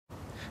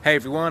Hey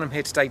everyone, I'm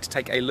here today to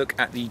take a look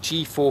at the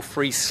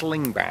G4Free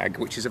Sling bag,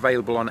 which is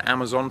available on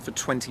Amazon for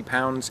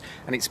 £20,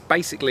 and it's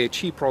basically a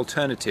cheaper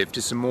alternative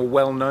to some more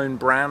well-known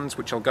brands,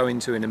 which I'll go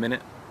into in a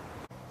minute.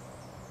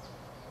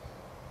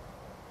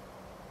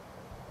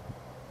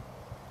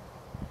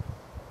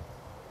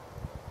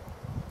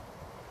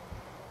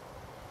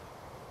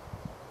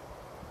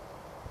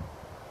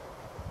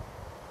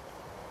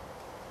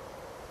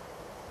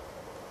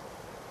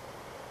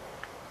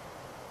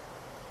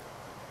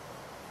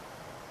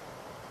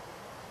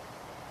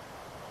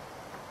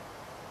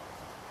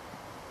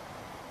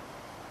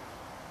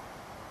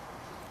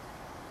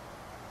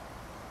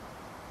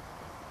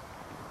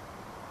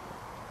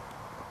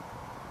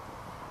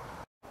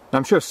 Now,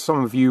 I'm sure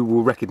some of you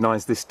will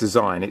recognise this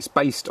design. It's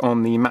based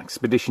on the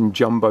Maxpedition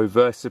Jumbo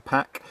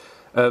Versipack.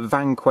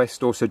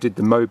 VanQuest also did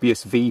the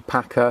Mobius V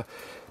Packer.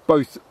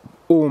 Both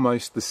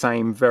almost the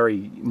same,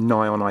 very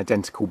nigh on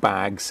identical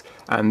bags,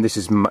 and this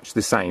is much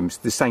the same. It's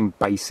the same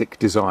basic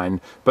design,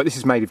 but this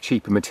is made of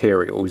cheaper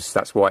materials.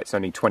 That's why it's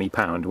only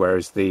 £20,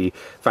 whereas the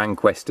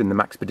VanQuest and the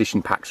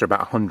Maxpedition packs are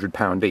about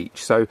 £100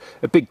 each. So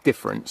a big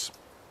difference.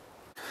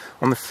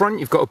 On the front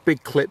you've got a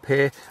big clip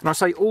here, and I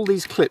say all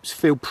these clips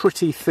feel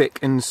pretty thick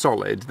and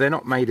solid. They're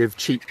not made of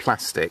cheap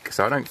plastic,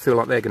 so I don't feel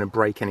like they're going to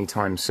break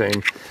anytime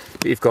soon.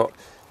 But you've got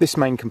this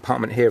main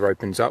compartment here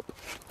opens up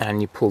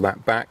and you pull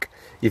that back.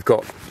 You've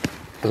got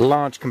a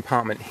large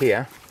compartment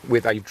here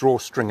with a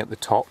drawstring at the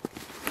top,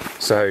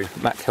 so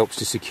that helps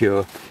to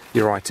secure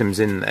your items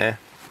in there.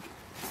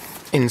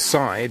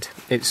 Inside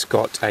it's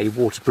got a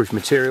waterproof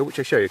material, which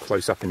I'll show you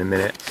close up in a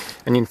minute,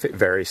 and you can fit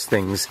various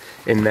things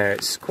in there.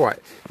 It's quite,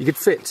 you could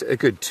fit a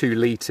good 2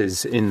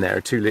 litres in there.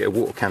 A 2 litre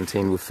water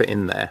canteen will fit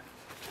in there.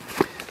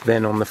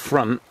 Then on the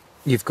front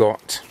you've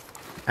got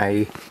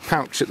a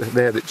pouch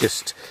there that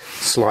just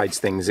slides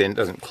things in,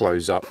 doesn't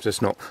close up, so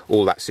it's not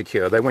all that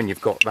secure. Though when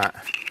you've got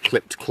that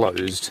clipped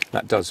closed,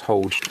 that does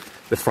hold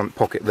the front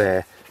pocket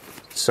there,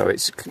 so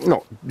it's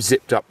not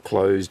zipped up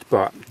closed,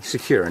 but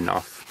secure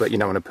enough. But you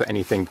don't want to put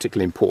anything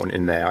particularly important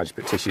in there. I just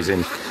put tissues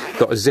in.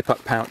 Got a zip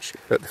up pouch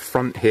at the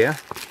front here,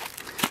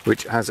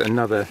 which has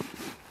another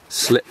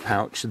slip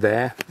pouch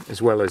there,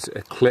 as well as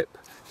a clip.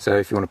 So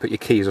if you want to put your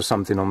keys or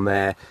something on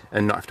there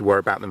and not have to worry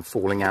about them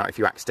falling out if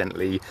you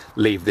accidentally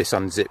leave this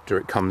unzipped or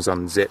it comes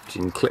unzipped,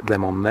 you can clip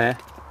them on there.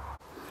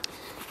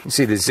 You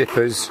see the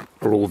zippers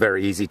are all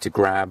very easy to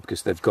grab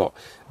because they've got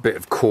a bit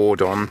of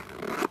cord on.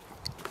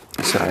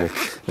 So,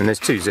 and there's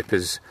 2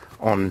 zippers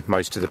on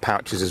most of the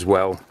pouches as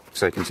well,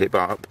 so you can zip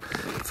up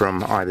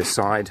from either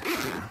side.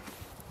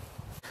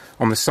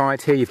 On the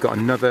side here you've got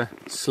another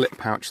slip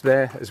pouch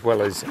there, as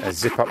well as a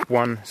zip up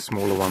one,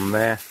 smaller one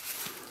there,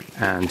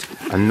 and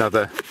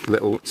another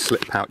little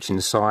slip pouch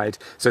inside.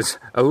 So there's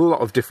a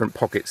lot of different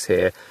pockets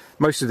here.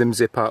 Most of them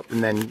zip up,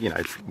 and then, you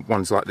know,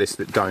 ones like this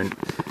that don't,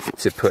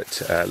 to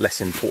put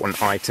less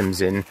important items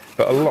in,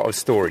 but a lot of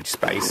storage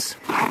space.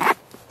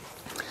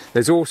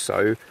 There's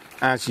also,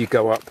 as you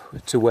go up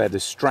to where the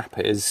strap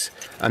is,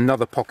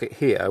 another pocket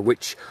here,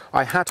 which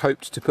I had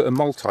hoped to put a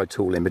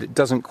multi-tool in, but it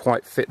doesn't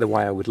quite fit the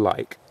way I would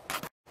like.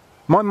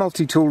 My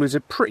multi-tool is a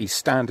pretty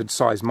standard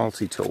size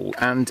multi-tool,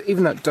 and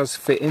even though it does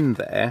fit in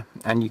there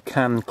and you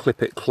can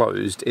clip it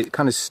closed, it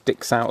kind of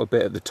sticks out a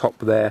bit at the top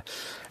there,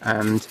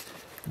 and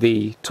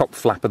the top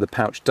flap of the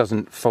pouch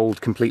doesn't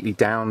fold completely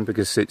down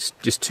because it's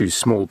just too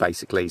small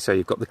basically. So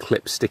you've got the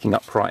clip sticking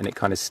upright and it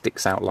kind of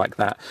sticks out like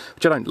that,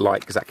 which I don't like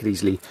because that could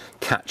easily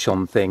catch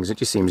on things. It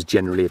just seems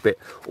generally a bit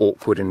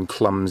awkward and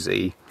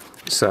clumsy.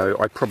 So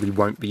I probably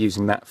won't be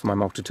using that for my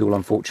multi-tool,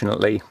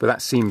 unfortunately, but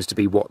that seems to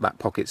be what that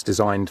pocket's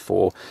designed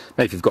for.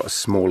 Maybe if you've got a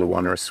smaller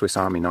one or a Swiss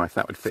Army knife,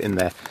 that would fit in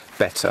there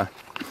better.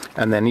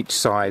 And then each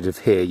side of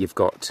here you've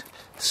got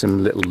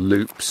some little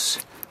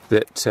loops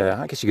that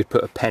I guess you could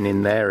put a pen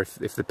in there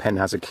if the pen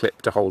has a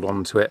clip to hold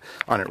on to it.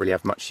 I don't really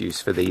have much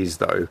use for these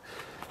though,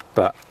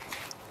 but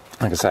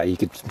like I say, you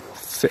could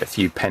fit a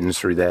few pens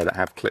through there that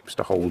have clips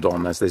to hold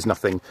on, as there's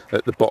nothing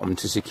at the bottom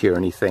to secure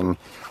anything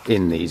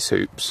in these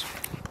hoops.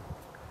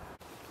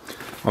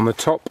 On the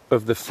top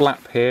of the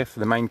flap here for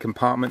the main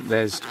compartment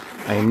there's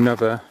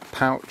another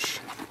pouch,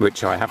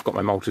 which I have got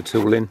my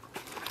multi-tool in.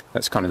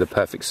 That's kind of the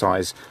perfect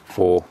size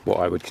for what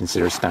I would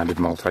consider a standard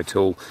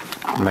multi-tool,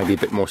 maybe a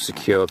bit more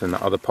secure than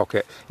the other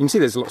pocket. You can see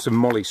there's lots of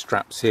molly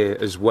straps here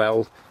as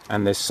well,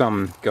 and there's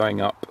some going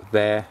up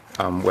there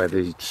where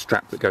the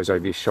strap that goes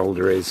over your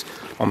shoulder is.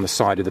 On the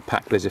side of the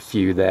pack there's a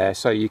few there,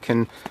 so you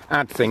can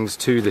add things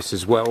to this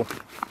as well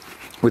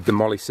with the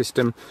molly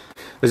system.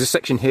 There's a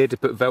section here to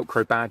put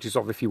Velcro badges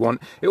of if you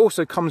want. It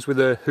also comes with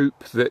a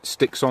hoop that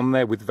sticks on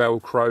there with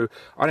Velcro.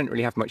 I don't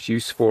really have much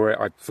use for it.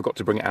 I forgot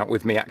to bring it out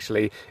with me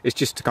actually. It's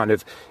just to kind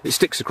of, it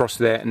sticks across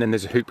there and then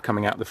there's a hoop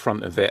coming out the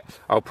front of it.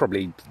 I'll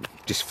probably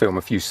just film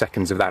a few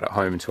seconds of that at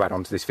home to add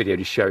onto this video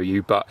to show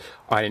you, but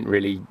I didn't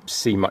really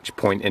see much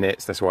point in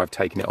it, so that's why I've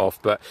taken it off.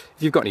 But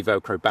if you've got any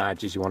Velcro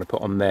badges you want to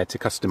put on there to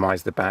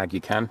customize the bag, you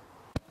can.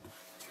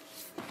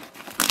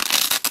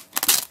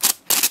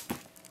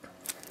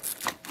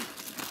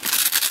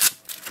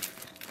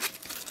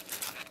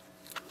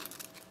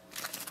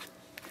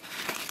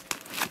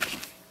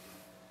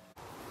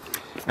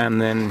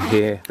 And then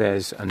here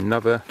there's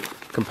another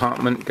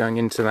compartment going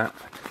into that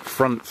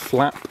front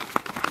flap,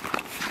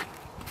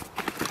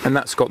 and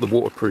that's got the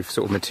waterproof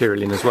sort of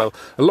material in as well.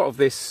 A lot of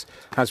this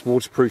has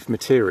waterproof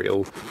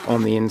material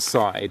on the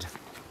inside,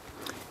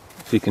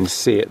 if you can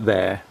see it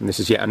there. And this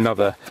is yet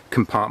another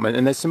compartment,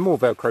 and there's some more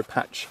Velcro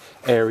patch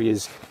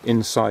areas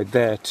inside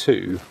there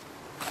too,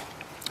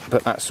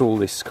 but that's all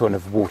this kind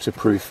of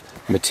waterproof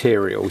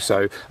material.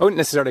 So I wouldn't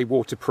necessarily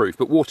waterproof,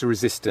 but water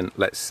resistant,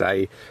 let's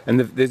say. And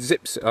the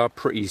zips are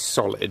pretty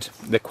solid.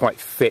 They're quite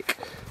thick,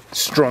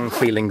 strong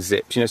feeling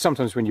zips. You know,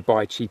 sometimes when you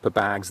buy cheaper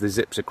bags, the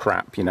zips are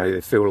crap. You know,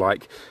 they feel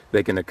like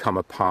they're going to come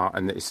apart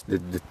and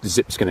the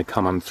zip's going to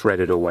come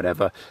unthreaded or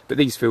whatever. But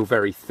these feel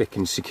very thick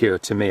and secure,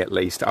 to me at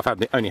least. I've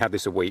only had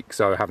this a week,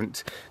 so I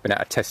haven't been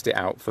able to test it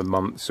out for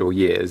months or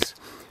years.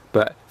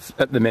 But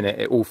at the minute,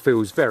 it all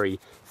feels very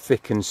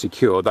thick and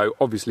secure, though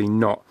obviously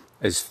not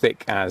as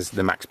thick as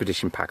the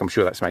Maxpedition pack. I'm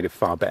sure that's made of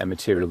far better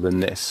material than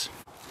this.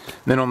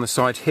 Then on the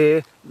side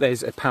here,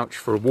 there's a pouch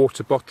for a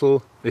water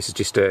bottle. This is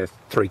just a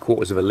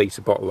 3/4 of a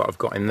litre bottle that I've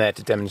got in there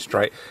to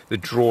demonstrate the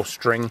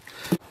drawstring.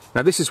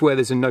 Now this is where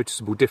there's a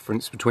noticeable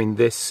difference between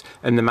this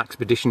and the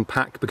Maxpedition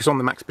pack, because on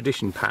the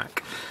Maxpedition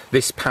pack,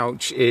 this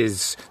pouch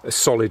is a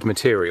solid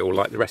material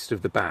like the rest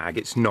of the bag.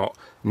 It's not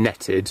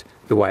netted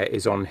the way it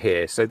is on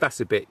here, so that's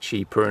a bit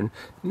cheaper and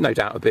no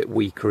doubt a bit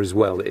weaker as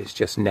well. It's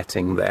just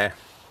netting there.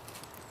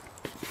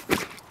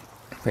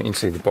 You can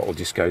see the bottle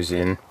just goes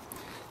in.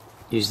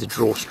 Use the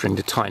drawstring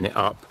to tighten it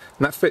up,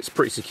 and that fits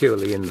pretty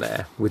securely in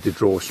there with the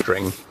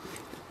drawstring.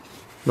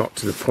 Not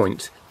to the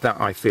point that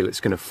I feel it's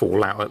going to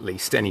fall out, at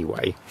least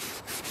anyway.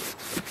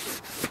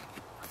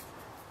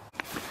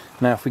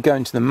 Now if we go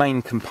into the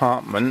main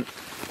compartment,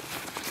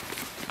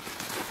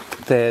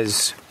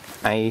 there's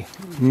a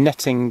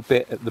netting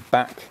bit at the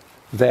back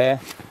there.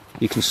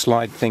 You can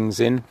slide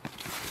things in,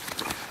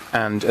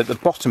 and at the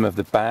bottom of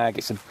the bag,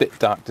 it's a bit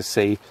dark to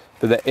see,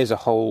 but there is a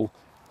hole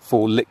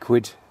for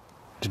liquid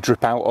to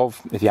drip out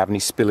of if you have any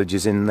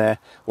spillages in there,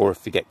 or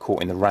if you get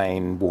caught in the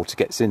rain, water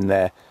gets in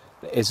there.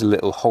 There is a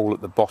little hole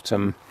at the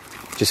bottom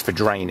just for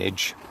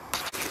drainage.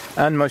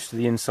 And most of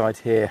the inside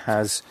here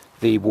has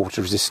the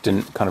water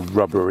resistant kind of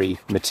rubbery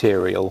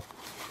material.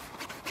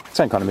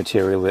 Same kind of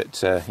material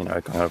that you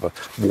know, kind of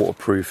a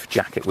waterproof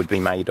jacket would be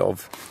made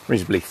of.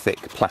 Reasonably thick,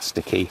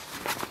 plasticky.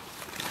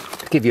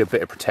 To give you a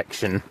bit of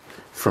protection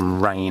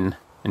from rain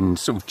and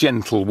sort of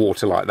gentle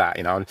water like that.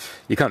 You know,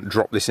 you can't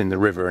drop this in the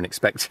river and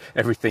expect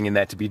everything in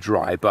there to be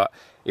dry, but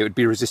it would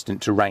be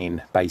resistant to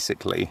rain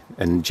basically,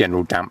 and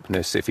general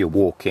dampness if you're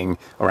walking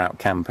or out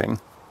camping.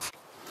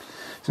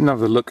 So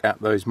another look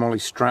at those molly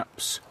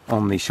straps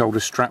on the shoulder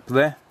strap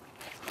there.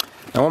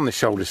 Now on the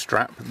shoulder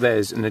strap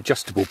there's an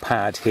adjustable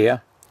pad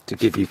here to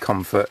give you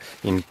comfort.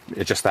 You can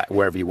adjust that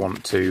wherever you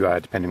want to,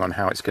 depending on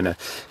how it's going to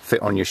fit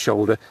on your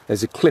shoulder.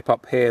 There's a clip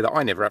up here that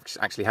I never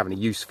actually have any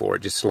use for.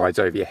 It just slides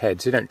over your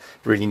head, so you don't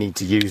really need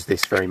to use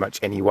this very much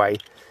anyway,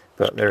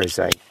 but there is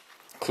a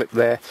clip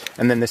there.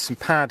 And then there's some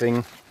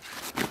padding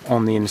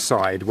on the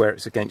inside where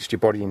it's against your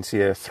body. You can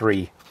see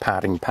 3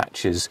 padding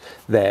patches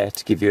there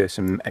to give you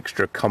some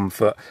extra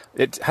comfort.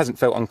 It hasn't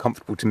felt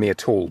uncomfortable to me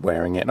at all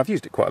wearing it, and I've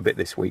used it quite a bit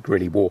this week,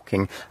 really,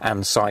 walking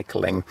and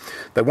cycling.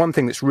 The one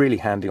thing that's really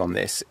handy on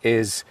this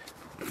is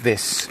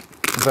this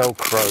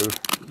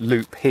Velcro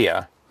loop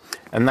here,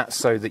 and that's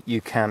so that you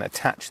can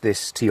attach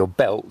this to your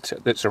belt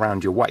that's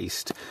around your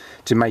waist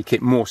to make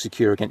it more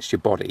secure against your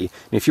body.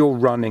 And if you're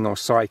running or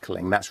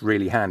cycling, that's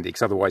really handy,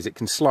 because otherwise it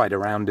can slide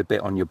around a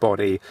bit on your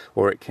body,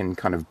 or it can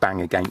kind of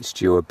bang against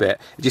you a bit.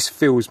 It just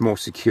feels more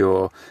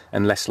secure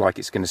and less like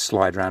it's going to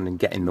slide around and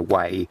get in the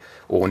way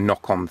or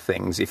knock on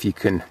things if you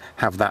can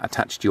have that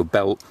attached to your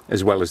belt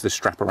as well as the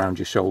strap around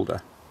your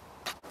shoulder.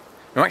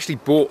 I actually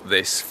bought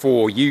this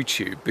for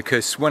YouTube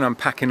because when I'm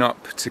packing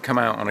up to come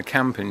out on a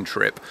camping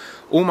trip,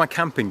 all my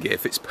camping gear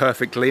fits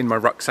perfectly in my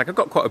rucksack. I've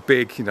got quite a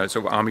big, you know,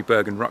 sort of Army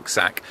Bergen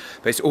rucksack,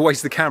 but it's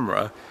always the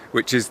camera,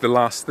 which is the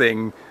last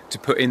thing to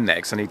put in there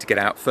because I need to get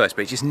out first,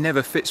 but it just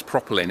never fits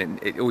properly,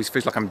 and it always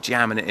feels like I'm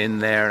jamming it in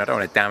there, and I don't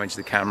want to damage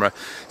the camera.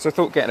 So I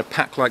thought getting a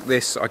pack like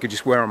this I could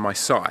just wear on my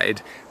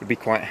side would be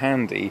quite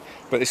handy.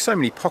 But there's so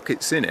many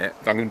pockets in it,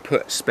 I'm going to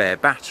put spare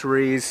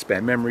batteries,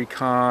 spare memory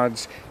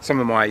cards, some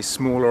of my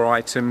smaller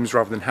items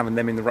rather than having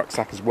them in the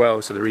rucksack as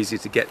well, so they're easier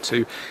to get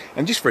to.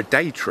 And just for a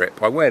day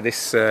trip, I wear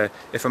this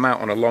if I'm out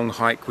on a long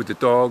hike with the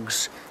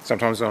dogs,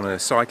 sometimes on a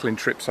cycling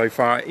trip so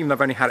far. Even though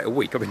I've only had it a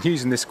week, I've been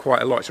using this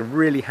quite a lot. It's a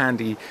really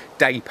handy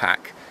day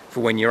pack for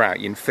when you're out.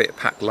 You can fit a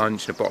packed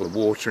lunch and a bottle of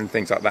water and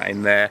things like that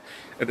in there.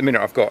 At the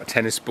minute I've got a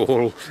tennis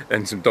ball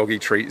and some doggy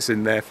treats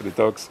in there for the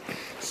dogs.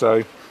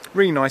 So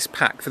really nice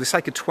pack for the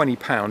sake of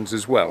 £20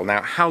 as well.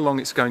 Now how long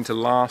it's going to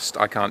last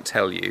I can't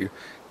tell you,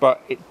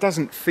 but it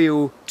doesn't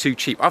feel too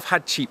cheap. I've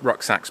had cheap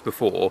rucksacks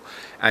before,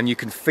 and you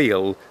can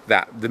feel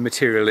that the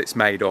material it's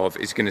made of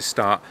is going to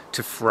start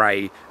to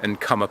fray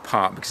and come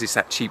apart because it's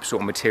that cheap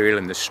sort of material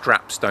and the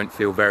straps don't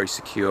feel very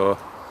secure.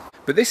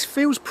 But this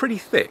feels pretty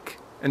thick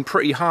and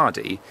pretty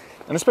hardy,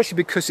 And especially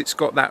because it's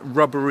got that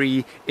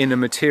rubbery inner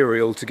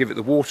material to give it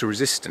the water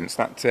resistance,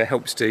 that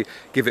helps to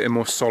give it a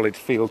more solid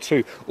feel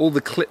too. All the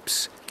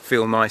clips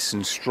feel nice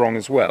and strong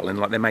as well, and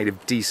like they're made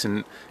of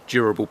decent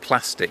durable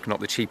plastic, not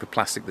the cheaper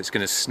plastic that's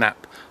going to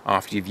snap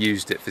after you've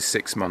used it for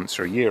 6 months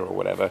or a year or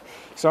whatever.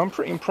 So I'm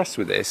pretty impressed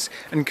with this,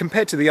 and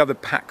compared to the other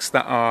packs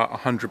that are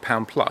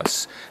 £100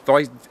 plus, though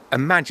I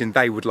imagine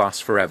they would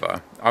last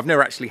forever. I've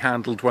never actually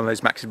handled one of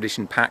those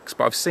Maxpedition packs,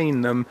 but I've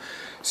seen them,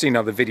 seen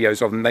other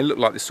videos of them. They look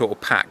like the sort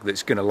of pack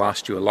that's going to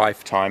last you a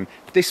lifetime.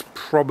 This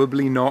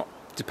probably not,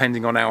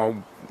 depending on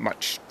how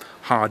much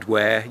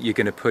hardware you're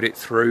going to put it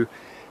through.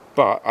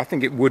 But I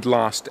think it would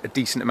last a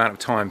decent amount of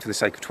time for the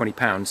sake of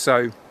 £20.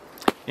 So,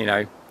 you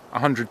know,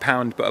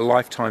 £100 but a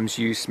lifetime's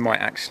use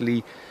might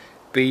actually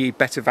be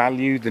better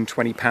value than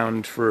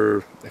 £20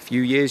 for a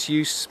few years'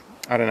 use.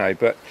 I don't know,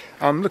 but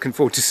I'm looking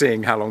forward to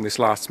seeing how long this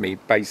lasts me,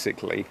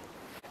 basically.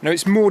 Now,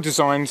 it's more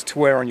designed to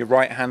wear on your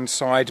right-hand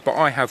side, but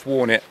I have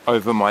worn it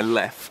over my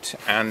left,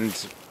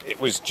 and it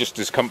was just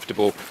as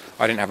comfortable.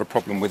 I didn't have a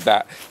problem with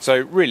that.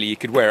 So really, you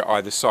could wear it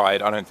either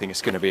side. I don't think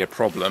it's going to be a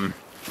problem.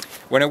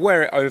 When I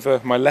wear it over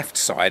my left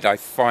side, I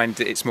find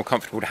that it's more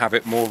comfortable to have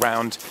it more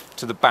round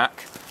to the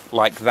back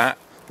like that,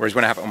 whereas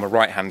when I have it on my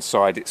right hand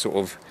side, it sort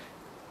of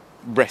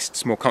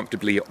rests more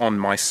comfortably on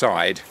my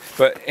side.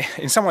 But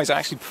in some ways I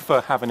actually prefer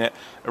having it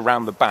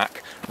around the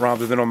back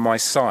rather than on my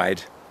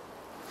side.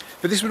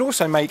 But this would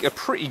also make a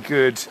pretty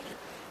good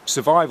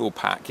survival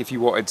pack if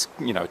you wanted,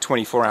 you know, a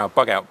 24-hour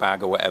bug out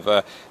bag or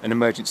whatever, an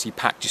emergency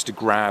pack just to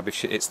grab if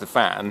shit hits the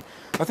fan.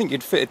 I think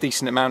you'd fit a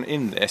decent amount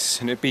in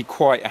this, and it'd be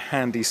quite a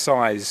handy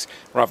size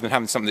rather than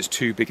having something that's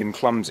too big and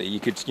clumsy.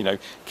 You could, you know,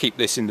 keep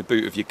this in the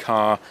boot of your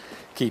car,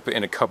 keep it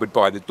in a cupboard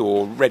by the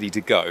door, ready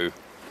to go.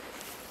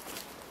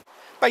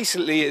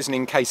 Basically, it's an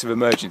in case of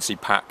emergency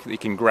pack that you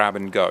can grab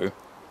and go.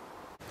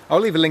 I'll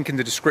leave a link in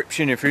the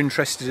description if you're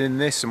interested in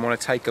this and want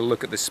to take a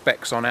look at the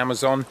specs on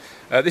Amazon.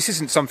 This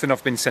isn't something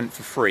I've been sent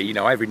for free. You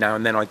know, every now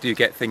and then I do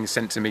get things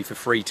sent to me for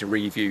free to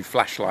review,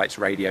 flashlights,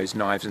 radios,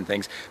 knives and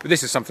things. But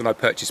this is something I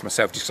purchased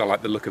myself just because I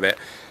like the look of it.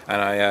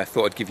 And I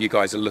thought I'd give you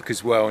guys a look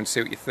as well and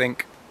see what you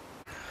think.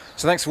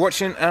 So thanks for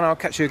watching, and I'll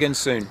catch you again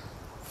soon.